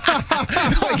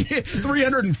 Like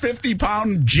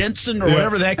 350-pound Jensen or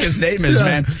whatever the heck his name is,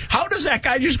 man. How does that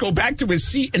guy just go back to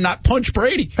his seat and not punch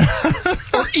Brady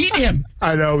or eat him?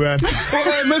 I know, man.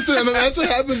 Well, listen, that's what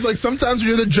happens. Like, sometimes when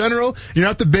you're the general, you're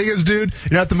not the biggest dude,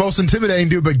 you're not the most intimidating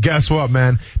dude, but guess what,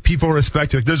 man? People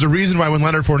respect you. Like, there's a reason why when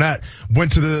Leonard Fournette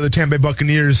went to the Tampa Bay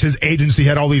Buccaneers, his agency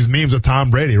had all these memes of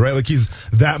Tom Brady, right? Like, he's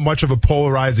that much of a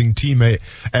polarizing teammate,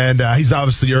 and he's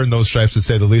obviously earned those stripes, to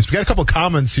say the least. We got a couple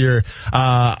comments here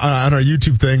on our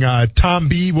YouTube thing. Tom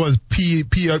B was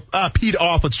peed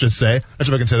off, let's just say. That's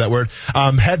if I can say that word.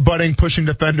 Headbutting, pushing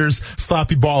defenders,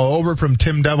 sloppy ball over from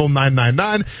Tim Devil 999.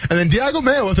 And then Diago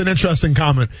Mayo with an interesting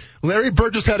comment. Larry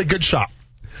Bird just had a good shot.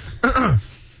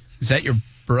 Is that your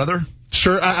brother?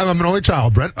 Sure, I'm an only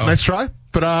child, Brent. Oh. Nice try.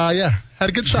 But, had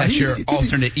a good shot. That's your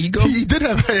alternate ego? He did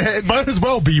have. It might as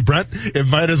well be, Brent. It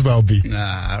might as well be.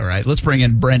 All right. Let's bring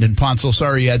in Brendan Ponsel.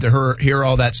 Sorry you had to hear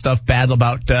all that stuff bad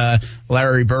about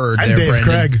Larry Bird. And there, Dave Brendan.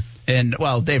 Craig. And,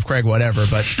 well, Dave Craig, whatever,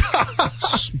 but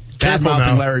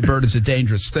bad-mouthing Larry Bird is a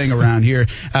dangerous thing around here.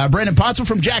 Brendan Ponsel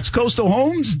from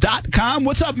JacksCoastalHomes.com.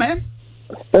 What's up, man?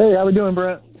 Hey, how we doing,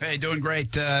 Brent? Hey, doing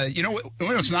great. You know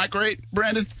what's not great,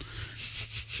 Brandon?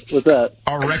 What's that?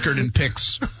 Our record in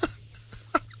picks.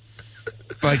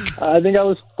 Like, I think I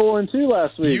was 4-2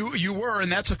 last week. You were,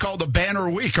 and that's called a banner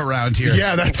week around here.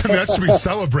 Yeah, that's to be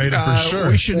celebrated for sure.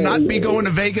 We should not be going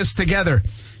to Vegas together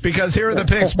because here are the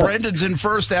picks. Brendan's in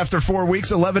first after 4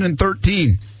 weeks,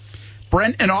 11-13.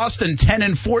 Brent and Austen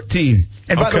 10-14.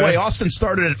 And by the way, Austen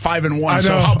started at 5-1.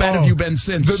 So how bad have you been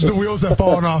since? The wheels have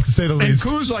fallen off, to say the least.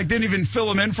 And Couz didn't even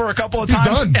fill him in for a couple of times.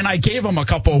 He's done. And I gave him a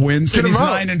couple of wins. And he's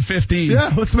 9-15.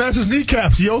 Yeah, let's smash his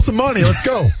kneecaps. He owes some money. Let's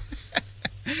go.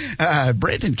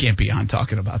 Brandon can't be on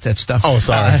talking about that stuff. Oh,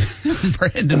 sorry.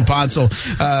 Brandon Ponsel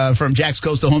from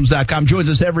JacksCoastalHomes.com joins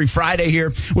us every Friday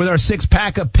here with our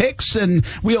 6-pack of picks, and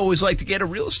we always like to get a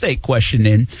real estate question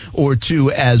in or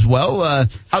two as well.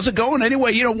 How's it going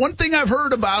anyway? One thing I've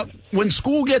heard about when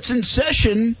school gets in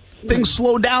session, things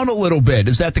slow down a little bit.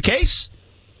 Is that the case?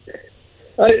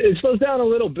 It slows down a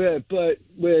little bit, but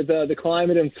with the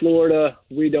climate in Florida,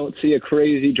 we don't see a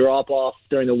crazy drop-off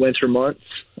during the winter months.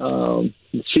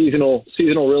 Seasonal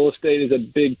real estate is a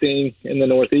big thing in the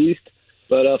Northeast,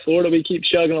 but Florida, we keep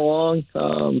chugging along,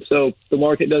 so the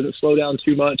market doesn't slow down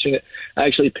too much, and it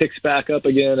actually picks back up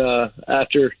again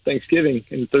after Thanksgiving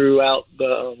and throughout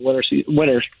the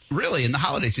winter. Really, in the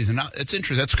holiday season? It's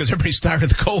interesting. That's because everybody's tired of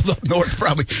the cold up north,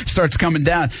 probably starts coming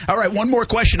down. All right, one more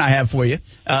question I have for you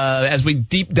as we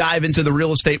deep dive into the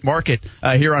real estate market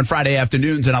here on Friday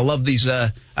afternoons, and I love these.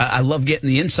 I love getting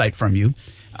the insight from you.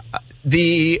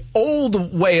 The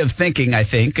old way of thinking, I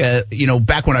think,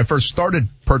 back when I first started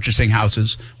purchasing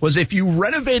houses, was if you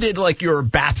renovated like your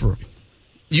bathroom,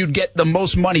 you'd get the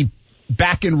most money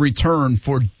back in return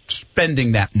for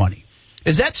spending that money.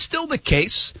 Is that still the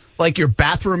case? Like your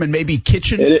bathroom and maybe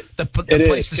kitchen, the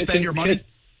place to spend your money?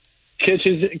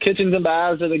 Kitchens and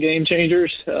baths are the game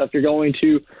changers. If you're going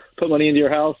to put money into your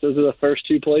house, those are the first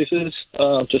two places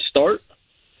to start.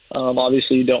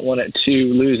 Obviously, you don't want it to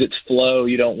lose its flow.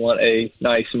 You don't want a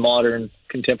nice, modern,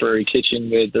 contemporary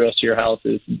kitchen with the rest of your house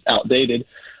is outdated.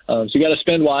 So you got to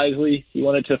spend wisely. You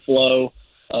want it to flow.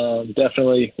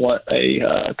 Definitely want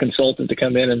a consultant to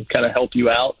come in and kind of help you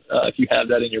out if you have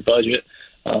that in your budget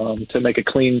to make a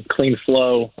clean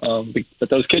flow. But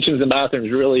those kitchens and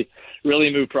bathrooms really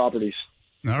move properties.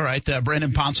 All right,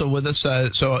 Brandon Ponce with us.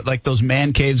 So like those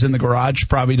man caves in the garage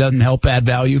probably doesn't help add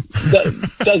value.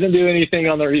 Doesn't do anything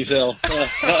on the resale.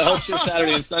 Helps your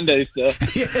Saturday and Sunday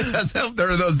stuff. Yeah, it does help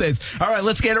during those days. All right,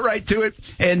 let's get it right to it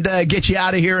and get you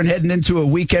out of here and heading into a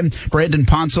weekend. Brandon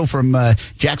Ponce from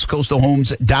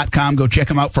JacksCoastalHomes.com. Go check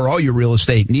him out for all your real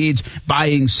estate needs,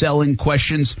 buying, selling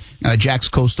questions.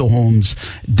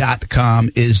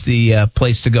 JacksCoastalHomes.com is the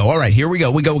place to go. All right, here we go.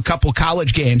 We go a couple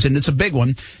college games, and it's a big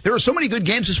one. There are so many good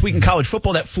games this week in college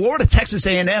football that Florida, Texas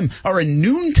A&M are a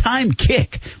noontime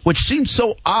kick, which seems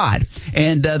so odd.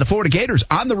 And the Florida Gators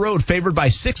on the road favored by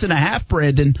 6.5,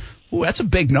 Brandon. Ooh, that's a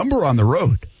big number on the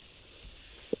road.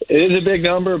 It is a big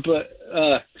number, but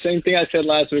same thing I said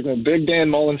last week. I'm a big Dan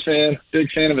Mullen fan, big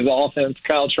fan of his offense.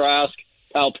 Kyle Trask,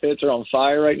 Kyle Pitts are on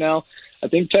fire right now. I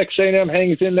think Texas A&M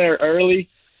hangs in there early,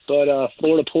 but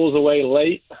Florida pulls away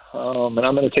late, and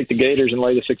I'm going to take the Gators and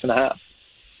lay the 6.5.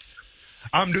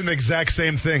 I'm doing the exact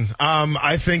same thing.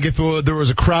 I think if there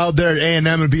was a crowd there at A&M,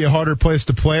 it'd be a harder place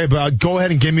to play. But go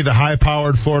ahead and give me the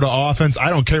high-powered Florida offense. I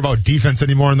don't care about defense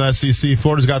anymore in the SEC.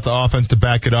 Florida's got the offense to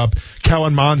back it up.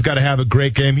 Kellen Mond's got to have a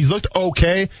great game. He's looked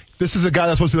okay. This is a guy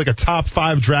that's supposed to be like a top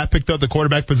 5 draft pick at the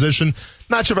quarterback position.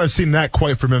 Not sure if I've seen that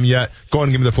quite from him yet. Go ahead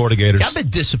and give me the Florida Gators. Yeah, I've been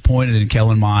disappointed in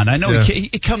Kellen Mond. I know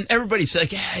everybody's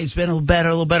like, yeah, he's been a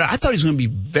little better. I thought he was going to be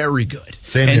very good.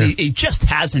 Same and here. he just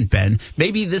hasn't been.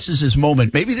 Maybe this is his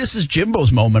moment. Maybe this is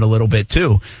Jimbo's moment a little bit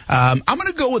too. I'm going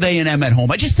to go with A&M at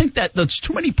home. I just think that that's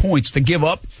too many points to give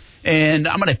up, and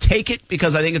I'm going to take it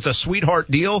because I think it's a sweetheart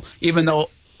deal, even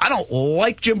though I don't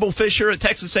like Jimbo Fisher at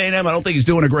Texas A&M. I don't think he's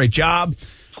doing a great job.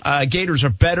 Gators are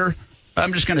better.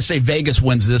 I'm just going to say Vegas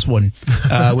wins this one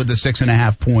with the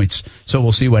 6.5 points. So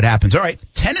we'll see what happens. All right,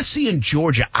 Tennessee and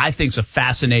Georgia, I think, is a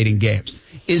fascinating game.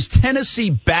 Is Tennessee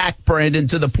back, Brandon,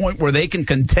 to the point where they can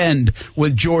contend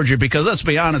with Georgia? Because let's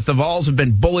be honest, the Vols have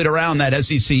been bullied around that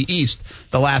SEC East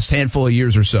the last handful of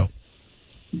years or so.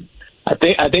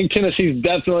 I think Tennessee's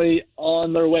definitely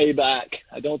on their way back.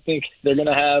 I don't think they're going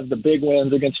to have the big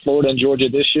wins against Florida and Georgia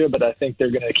this year, but I think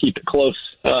they're going to keep it close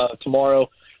tomorrow.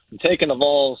 I'm taking the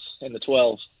Vols in the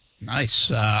 12s. Nice.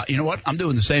 You know what? I'm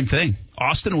doing the same thing.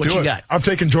 Austin, what you got? I'm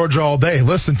taking Georgia all day.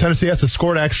 Listen, Tennessee has to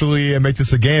score to actually make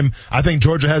this a game. I think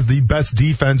Georgia has the best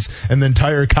defense in the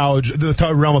entire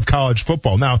realm of college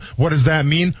football. Now, what does that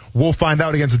mean? We'll find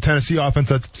out against the Tennessee offense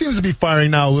that seems to be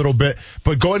firing now a little bit.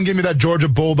 But go ahead and give me that Georgia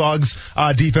Bulldogs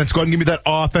defense. Go ahead and give me that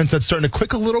offense that's starting to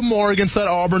click a little more against that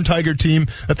Auburn Tiger team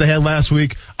that they had last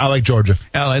week. I like Georgia.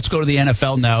 Let's go to the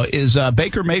NFL now. Is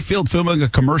Baker Mayfield filming a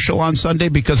commercial on Sunday?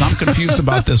 Because I'm confused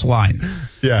about this line.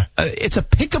 Yeah. It's a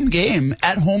pick'em game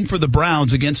at home for the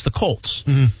Browns against the Colts.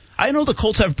 Mm-hmm. I know the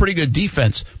Colts have a pretty good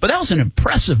defense, but that was an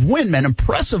impressive win, man.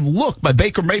 Impressive look by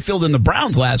Baker Mayfield and the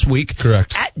Browns last week.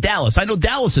 Correct. At Dallas. I know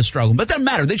Dallas is struggling, but it doesn't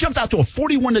matter. They jumped out to a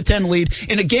 41-10 lead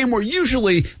in a game where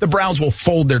usually the Browns will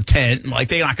fold their tent, like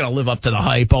they're not going to live up to the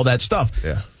hype, all that stuff.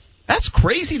 Yeah. That's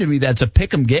crazy to me. That's a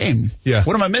pick'em game. Yeah.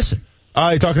 What am I missing?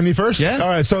 You talking to me first? Yeah. All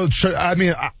right. So, I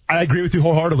mean, I agree with you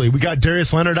wholeheartedly. We got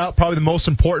Darius Leonard out, probably the most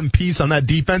important piece on that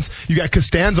defense. You got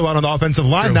Costanzo out on the offensive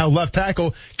line. True. Now left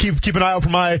tackle. Keep an eye out for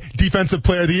my defensive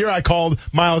player of the year. I called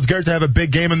Myles Garrett to have a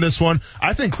big game in this one.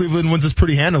 I think Cleveland wins this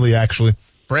pretty handily, actually.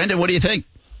 Brandon, what do you think?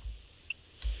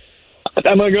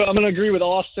 I'm gonna agree with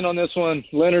Austen on this one.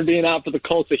 Leonard being out for the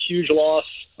Colts, a huge loss.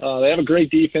 They have a great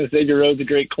defense. Xavier Rhodes a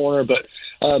great corner, but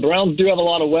the Browns do have a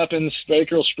lot of weapons.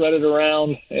 Baker will spread it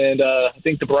around, and I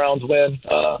think the Browns win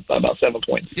by about 7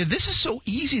 points. Yeah, this is so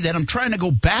easy that I'm trying to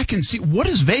go back and see what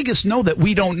does Vegas know that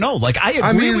we don't know. Like I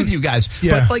agree with you guys,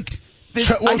 yeah. but like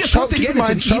I just looked again. It's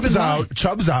an even line.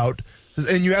 Chubb's out.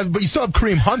 But you still have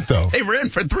Kareem Hunt, though. They ran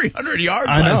for 300 yards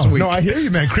I know. last week. No, I hear you,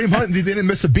 man. Kareem Hunt, they didn't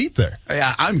miss a beat there.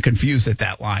 Yeah, I'm confused at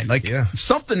that line. Like,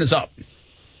 something is up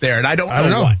there, and I don't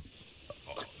know what.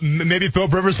 Maybe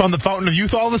Philip Rivers found the fountain of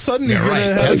youth all of a sudden. He's going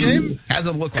to have a game.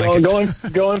 Hasn't looked like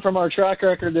it. Going from our track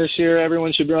record this year,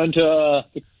 everyone should run to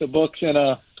the books and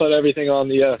put everything on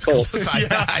the Colts.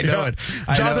 I know it.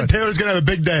 Jonathan Taylor's going to have a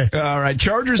big day. All right,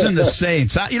 Chargers and the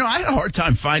Saints. I had a hard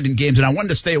time finding games, and I wanted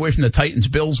to stay away from the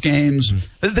Titans-Bills games.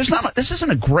 Mm-hmm. This isn't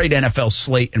a great NFL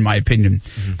slate, in my opinion.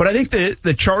 Mm-hmm. But I think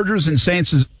the Chargers and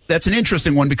Saints that's an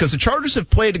interesting one because the Chargers have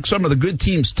played some of the good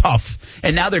teams tough,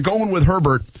 and now they're going with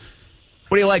Herbert.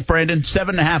 What do you like, Brandon?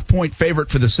 7.5-point favorite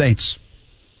for the Saints.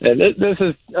 And this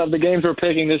is of the games we're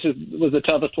picking. Was the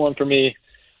toughest one for me.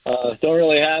 Don't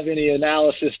really have any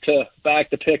analysis to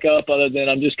back the pick up other than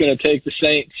I'm just going to take the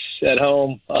Saints at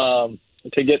home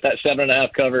to get that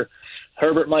 7.5 cover.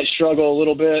 Herbert might struggle a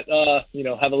little bit,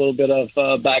 have a little bit of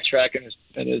backtrack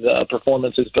in his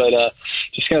performances, but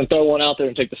just going to throw one out there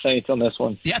and take the Saints on this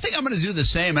one. Yeah, I think I'm going to do the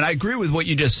same, and I agree with what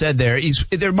you just said there.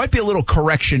 There might be a little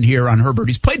correction here on Herbert.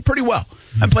 He's played pretty well.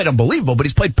 I've played unbelievable, but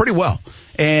he's played pretty well.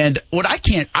 And I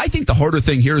think the harder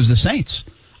thing here is the Saints.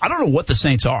 I don't know what the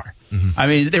Saints are. Mm-hmm. I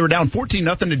mean, they were down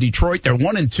 14-0 to Detroit. They're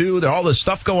 1-2. There's all this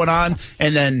stuff going on,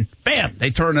 and then bam,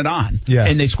 they turn it on. Yeah.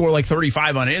 And they score like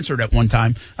 35 unanswered at one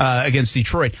time against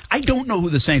Detroit. I don't know who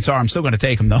the Saints are. I'm still going to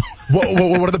take them though.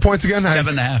 What are the points again?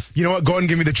 7.5. You know what? Go ahead and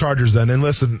give me the Chargers then. And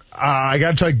listen, I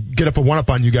got to try to get up a one-up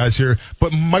on you guys here,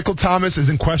 but Michael Thomas is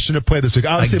in question to play this week.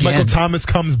 Obviously, if Michael Thomas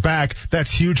comes back,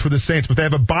 that's huge for the Saints, but they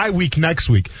have a bye week next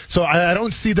week. So I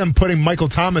don't see them putting Michael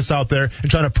Thomas out there and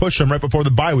trying to push him right before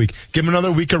the bye week. Give him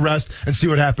another week of rest and see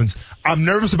what happens. I'm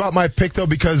nervous about my pick, though,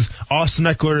 because Austen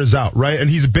Eckler is out, right? And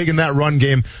he's big in that run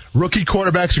game. Rookie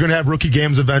quarterbacks are going to have rookie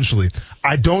games eventually.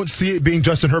 I don't see it being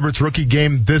Justin Herbert's rookie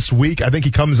game this week. I think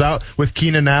he comes out with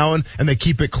Keenan Allen, and they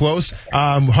keep it close.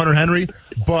 Hunter Henry.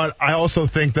 But I also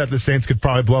think that the Saints could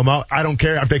probably blow them out. I don't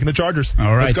care. I'm taking the Chargers.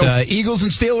 All right. Eagles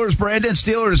and Steelers. Brandon,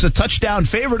 Steelers a touchdown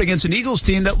favorite against an Eagles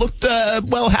team that looked,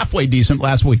 halfway decent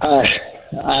last week.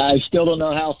 I still don't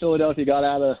know how Philadelphia got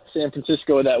out of San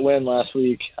Francisco with that win last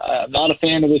week. I'm not a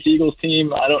fan of this Eagles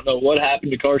team. I don't know what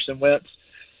happened to Carson Wentz,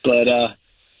 but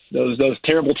those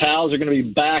terrible towels are going to be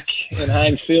back in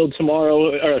Heinz Field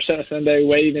tomorrow or Sunday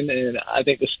waving, and I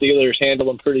think the Steelers handle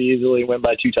them pretty easily and win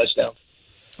by 2 touchdowns.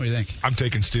 What do you think? I'm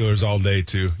taking Steelers all day,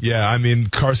 too. Yeah, I mean,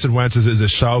 Carson Wentz is a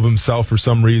shell of himself for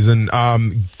some reason.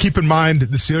 Keep in mind,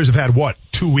 the Steelers have had,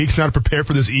 2 weeks now to prprepare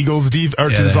for this Eagles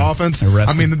this offense.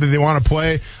 I mean, they want to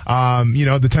play.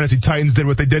 The Tennessee Titans did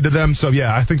what they did to them. So,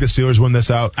 yeah, I think the Steelers win this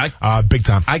out big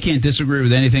time. I can't disagree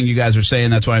with anything you guys are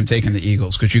saying. That's why I'm taking the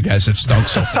Eagles, because you guys have stunk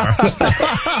so far.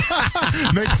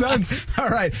 Makes sense. All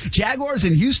right. Jaguars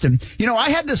in Houston. I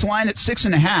had this line at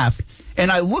 6.5. And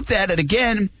I looked at it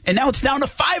again, and now it's down to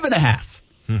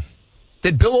 5.5.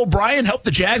 Did Bill O'Brien help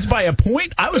the Jags by a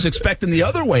point? I was expecting the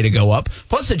other way to go up.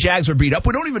 Plus, the Jags are beat up.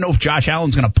 We don't even know if Josh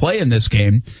Allen's going to play in this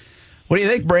game. What do you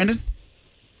think, Brandon?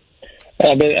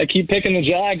 I keep picking the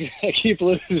Jags. I keep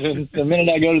losing. The minute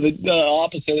I go to the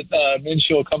opposite,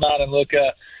 Minshew will come out and look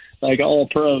like all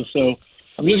pro. So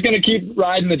I'm just going to keep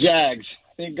riding the Jags.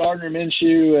 I think Gardner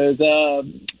Minshew is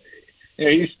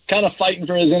he's kind of fighting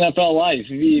for his NFL life.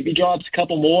 If he drops a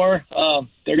couple more,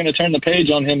 they're going to turn the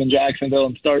page on him in Jacksonville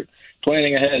and start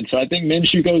planning ahead. So I think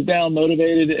Minshew goes down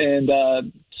motivated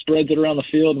and spreads it around the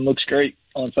field and looks great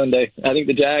on Sunday. I think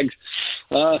the Jags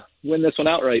win this one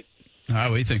outright. What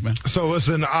do you think, man? So,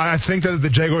 listen, I think that if the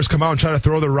Jaguars come out and try to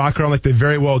throw the rock around like they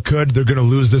very well could, they're going to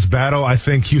lose this battle. I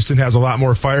think Houston has a lot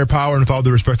more firepower, and with all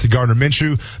due respect to Gardner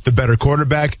Minshew, the better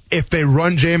quarterback. If they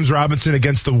run James Robinson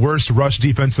against the worst rush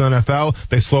defense in the NFL,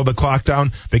 they slow the clock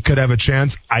down, they could have a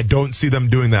chance. I don't see them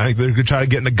doing that. I think they're going to try to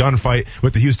get in a gunfight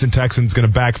with the Houston Texans. It's going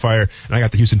to backfire, and I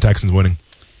got the Houston Texans winning.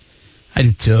 I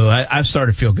do, too. I've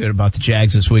started to feel good about the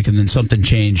Jags this week, and then something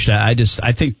changed. I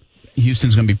think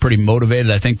Houston's going to be pretty motivated.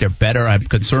 I think they're better. I'm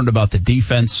concerned about the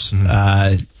defense.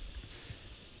 I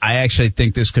actually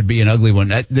think this could be an ugly one.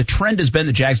 The trend has been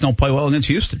the Jags don't play well against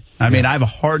Houston. I mean, I have a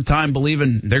hard time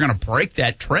believing they're going to break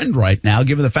that trend right now,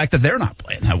 given the fact that they're not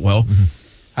playing that well.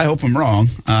 I hope I'm wrong.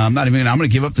 I'm going to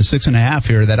give up the 6.5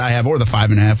 here that I have, or the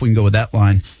 5.5. We can go with that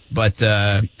line,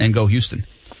 and go Houston.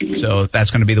 So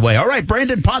that's going to be the way. All right,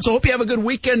 Brandon Ponce, I hope you have a good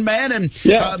weekend, man. And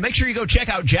make sure you go check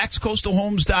out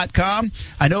jackscoastalhomes.com.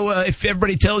 I know if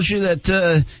everybody tells you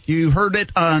that you heard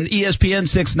it on ESPN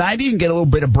 690, you can get a little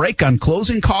bit of break on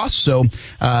closing costs. So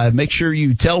make sure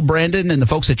you tell Brandon and the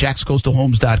folks at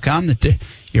jackscoastalhomes.com that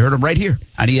you heard them right here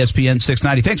on ESPN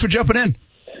 690. Thanks for jumping in.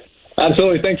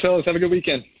 Absolutely. Thanks, fellas. Have a good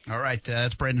weekend. All right.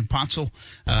 That's Brandon Ponsel,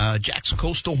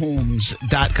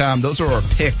 jackscoastalhomes.com. Those are our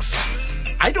picks.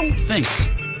 I don't think,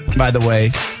 by the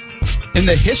way, in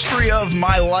the history of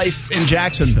my life in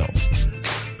Jacksonville,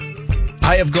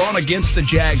 I have gone against the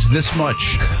Jags this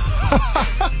much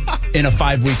in a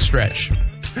 5-week stretch.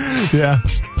 Yeah.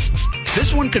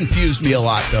 This one confused me a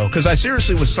lot, though, because I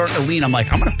seriously was starting to lean. I'm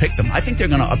like, I'm going to pick them. I think they're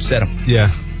going to upset them.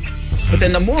 Yeah. But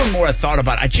then the more and more I thought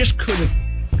about it, I just couldn't.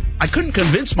 I couldn't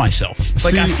convince myself.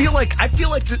 Like, I feel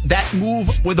like that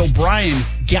move with O'Brien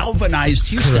galvanized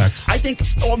Houston. Correct. I think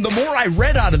the more I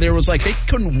read out of there was like they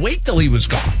couldn't wait till he was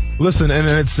gone. Listen, and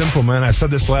it's simple, man. I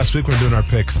said this last week when we were doing our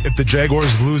picks. If the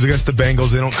Jaguars lose against the Bengals,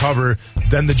 they don't cover,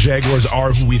 then the Jaguars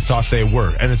are who we thought they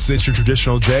were. And it's your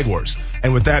traditional Jaguars.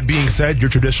 And with that being said, your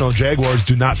traditional Jaguars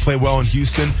do not play well in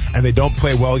Houston, and they don't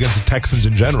play well against the Texans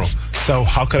in general. So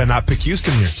how could I not pick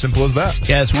Houston here? Simple as that.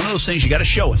 Yeah, it's one of those things you got to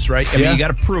show us, right? I mean, you got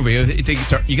to prove it.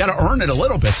 You got to earn it a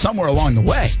little bit somewhere along the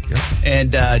way. Yeah.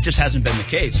 And it just hasn't been the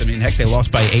case. I mean, heck, they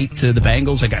lost by 8 to the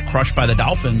Bengals. They got crushed by the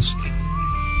Dolphins.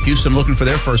 Houston looking for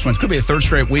their first win. It could be a third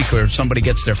straight week where somebody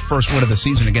gets their first win of the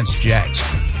season against the Jags,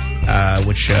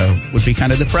 which would be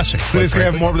kind of depressing. I think it's going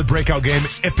to have more of the breakout game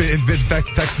if the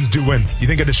Texans do win. You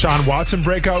think a Deshaun Watson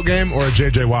breakout game or a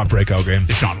J.J. Watt breakout game?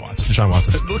 Deshaun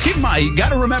Watson. Keep in mind, you got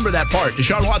to remember that part.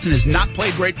 Deshaun Watson has not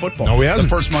played great football he hasn't.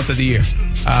 the first month of the year.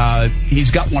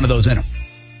 He's got one of those in him.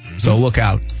 So look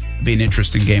out. Be an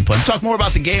interesting game plan. We'll talk more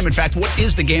about the game. In fact, what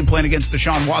is the game plan against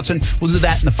Deshaun Watson? We'll do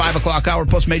that in the 5 o'clock hour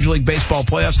plus Major League Baseball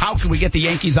playoffs. How can we get the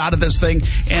Yankees out of this thing?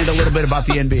 And a little bit about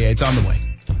the NBA. It's on the way.